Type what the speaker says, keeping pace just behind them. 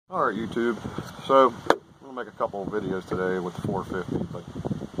Alright YouTube, so I'm going to make a couple of videos today with the 450, but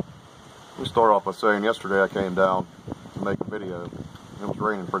let me start off by saying yesterday I came down to make a video. It was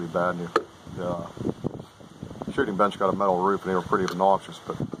raining pretty bad, and the shooting bench got a metal roof and they were pretty obnoxious,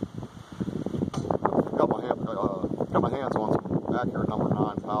 but I got my hands on some accurate number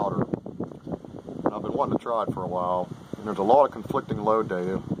 9 powder, and I've been wanting to try it for a while. And there's a lot of conflicting load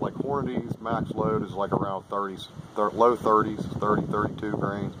data. Like Hornady's max load is like around low 30s, 30, 32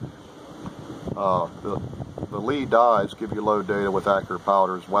 grains. The lead dyes give you load data with accurate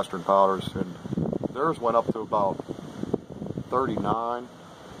powders, Western powders, and theirs went up to about 39.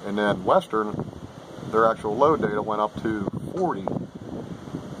 And then Western, their actual load data went up to 40.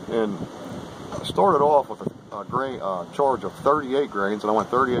 And I started off with a charge of 38 grains, and I went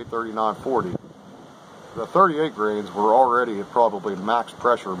 38, 39, 40. The 38 grains were already at probably max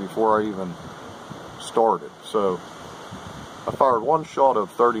pressure before I even started. So I fired one shot of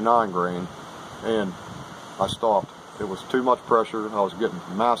 39 grain and I stopped. It was too much pressure. I was getting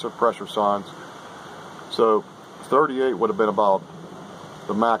massive pressure signs. So 38 would have been about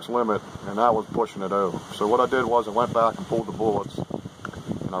the max limit, and that was pushing it over. So what I did was I went back and pulled the bullets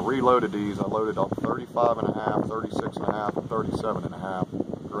and I reloaded these. I loaded up 35.5, 36.5, and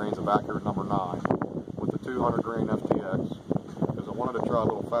 37.5 grains of accurate number 9. With the 200 grain FTX, because I wanted to try a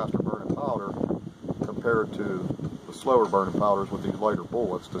little faster burning powder compared to the slower burning powders with these lighter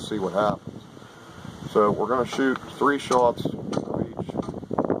bullets to see what happens. So we're going to shoot 3 shots of each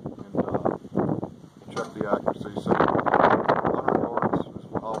and check the accuracy. So 100 yards is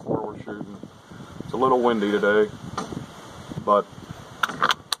how far we're shooting. It's a little windy today, but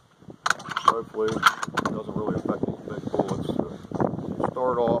hopefully it doesn't really affect these big bullets. So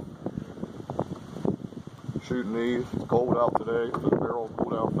start off shooting these. It's cold out today, so the barrel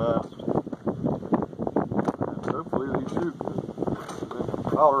pulled out fast. And hopefully these shoot.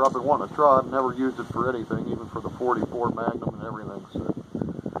 The powder I've been wanting to try, I've never used it for anything, even for the 44 Magnum and everything. So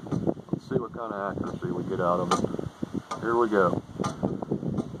let's see what kind of accuracy we get out of it. Here we go.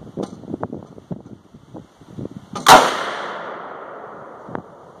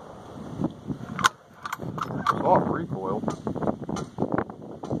 Soft recoil.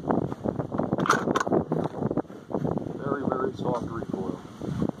 Very soft recoil.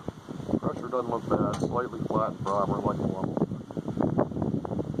 Pressure doesn't look bad. Slightly flat primer like normal.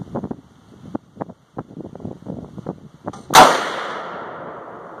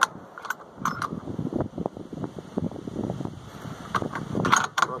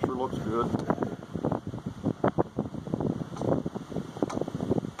 Pressure looks good.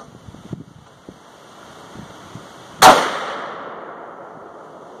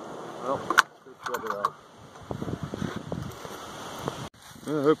 Well, let's go check it out.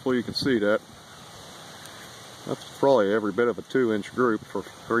 Hopefully you can see that. That's probably every bit of a 2-inch group for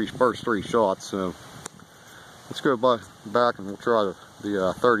first three shots. So let's go back and we'll try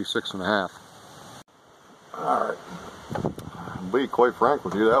the 36.5. Alright. To be quite frank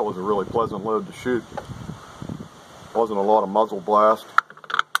with you, that was a really pleasant load to shoot. Wasn't a lot of muzzle blast,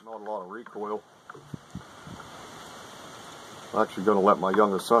 not a lot of recoil. I'm actually going to let my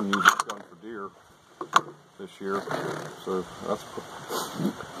youngest son use this gun for deer this year, so that's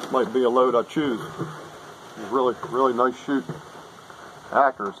might be a load I choose. It was really nice shoot.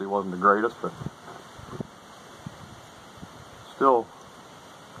 Accuracy wasn't the greatest, but still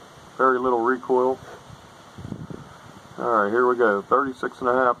very little recoil. Alright, here we go.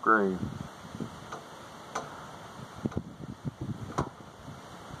 36.5 grain.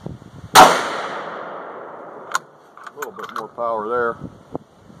 A little bit more power there.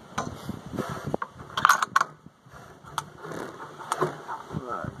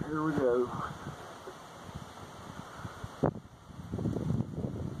 Here we go.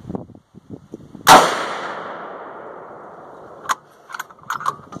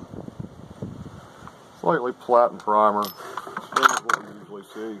 Slightly flattened primer. Same as what we usually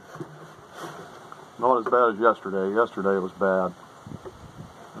see. Not as bad as yesterday. Yesterday was bad.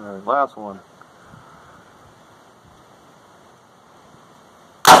 Alright, last one.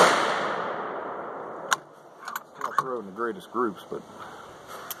 Not throwing the greatest groups, but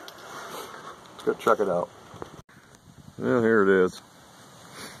let's go check it out. Well, here it is.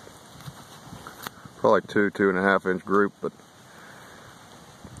 Probably 2.5 inch group, but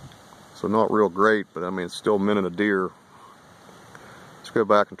so not real great, but I mean it's still minting a deer. Let's go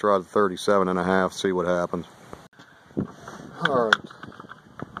back and try the 37.5, see what happens. Alright.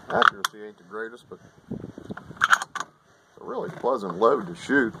 Accuracy ain't the greatest, but it's a really pleasant load to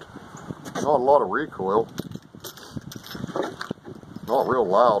shoot. Not a lot of recoil. Not real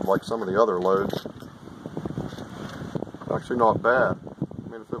loud like some of the other loads. Actually not bad. I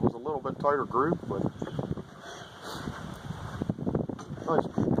mean, if it was a little bit tighter group, but nice,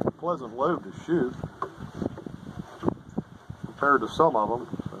 pleasant load to shoot compared to some of them.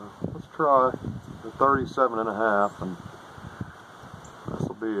 So let's try the 37.5, and this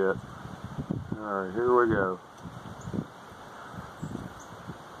will be it. All right, here we go.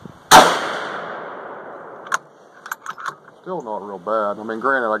 Still not real bad. I mean,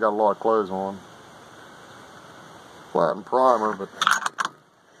 granted, I got a lot of clothes on. Flat and primer, but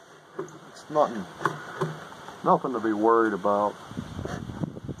it's nothing to be worried about.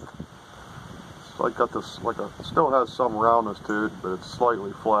 It's like got this, it still has some roundness to it, but it's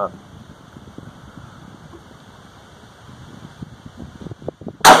slightly flat.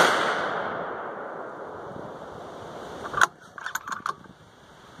 I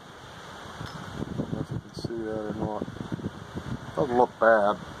don't know if you can see that or not. Doesn't look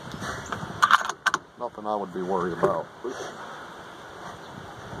bad. Nothing I would be worried about. Too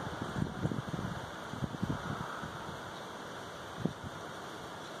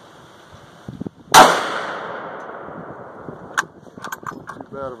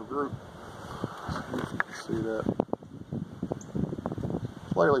bad of a group. See if you can see that.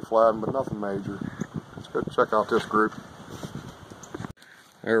 Slightly flattened, but nothing major. Let's go check out this group.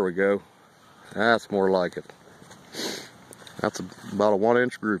 There we go. That's more like it. That's about a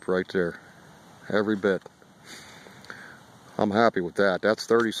 1-inch group right there. Every bit. I'm happy with that. That's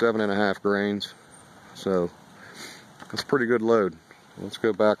 37.5 grains. So that's a pretty good load. Let's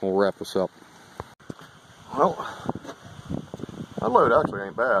go back and we'll wrap this up. Well, that load actually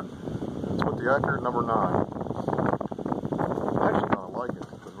ain't bad. It's with the accurate number 9. I actually kind of like it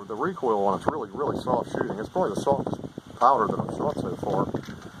because the recoil on it's really soft shooting. It's probably the softest powder that I've shot so far,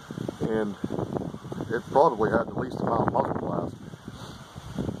 and it probably had the least amount of muzzle blast.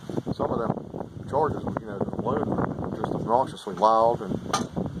 Some of them charges, you know, the load were just obnoxiously loud,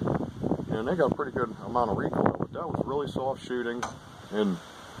 and they got a pretty good amount of recoil, but that was really soft shooting. And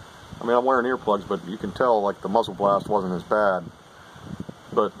I mean, I'm wearing earplugs, but you can tell like the muzzle blast wasn't as bad.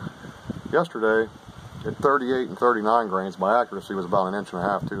 But yesterday at 38 and 39 grains, my accuracy was about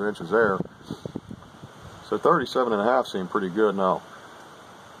 1.5 inches, 2 inches there. So 37.5 seemed pretty good. Now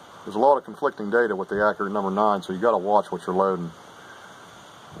there's a lot of conflicting data with the accurate number 9, so you got to watch what you're loading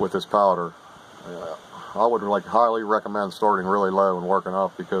with this powder. I would highly recommend starting really low and working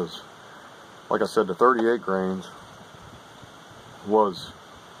up, because like I said, the 38 grains was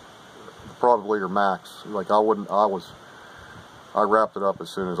probably your max. Like I wrapped it up as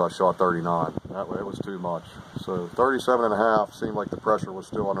soon as I shot 39. That way it was too much. So 37.5 seemed like the pressure was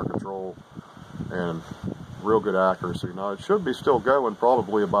still under control and real good accuracy. Now it should be still going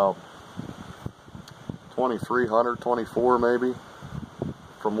probably about 2300, 24 maybe,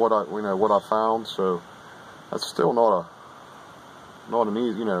 from what I found. So that's still not an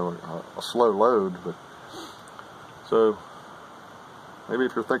easy, a slow load, but so maybe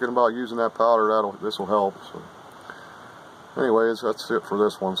if you're thinking about using that powder, this will help. So anyways, that's it for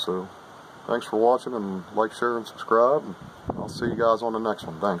this one. So thanks for watching, and like, share, and subscribe, and I'll see you guys on the next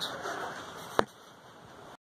one. Thanks.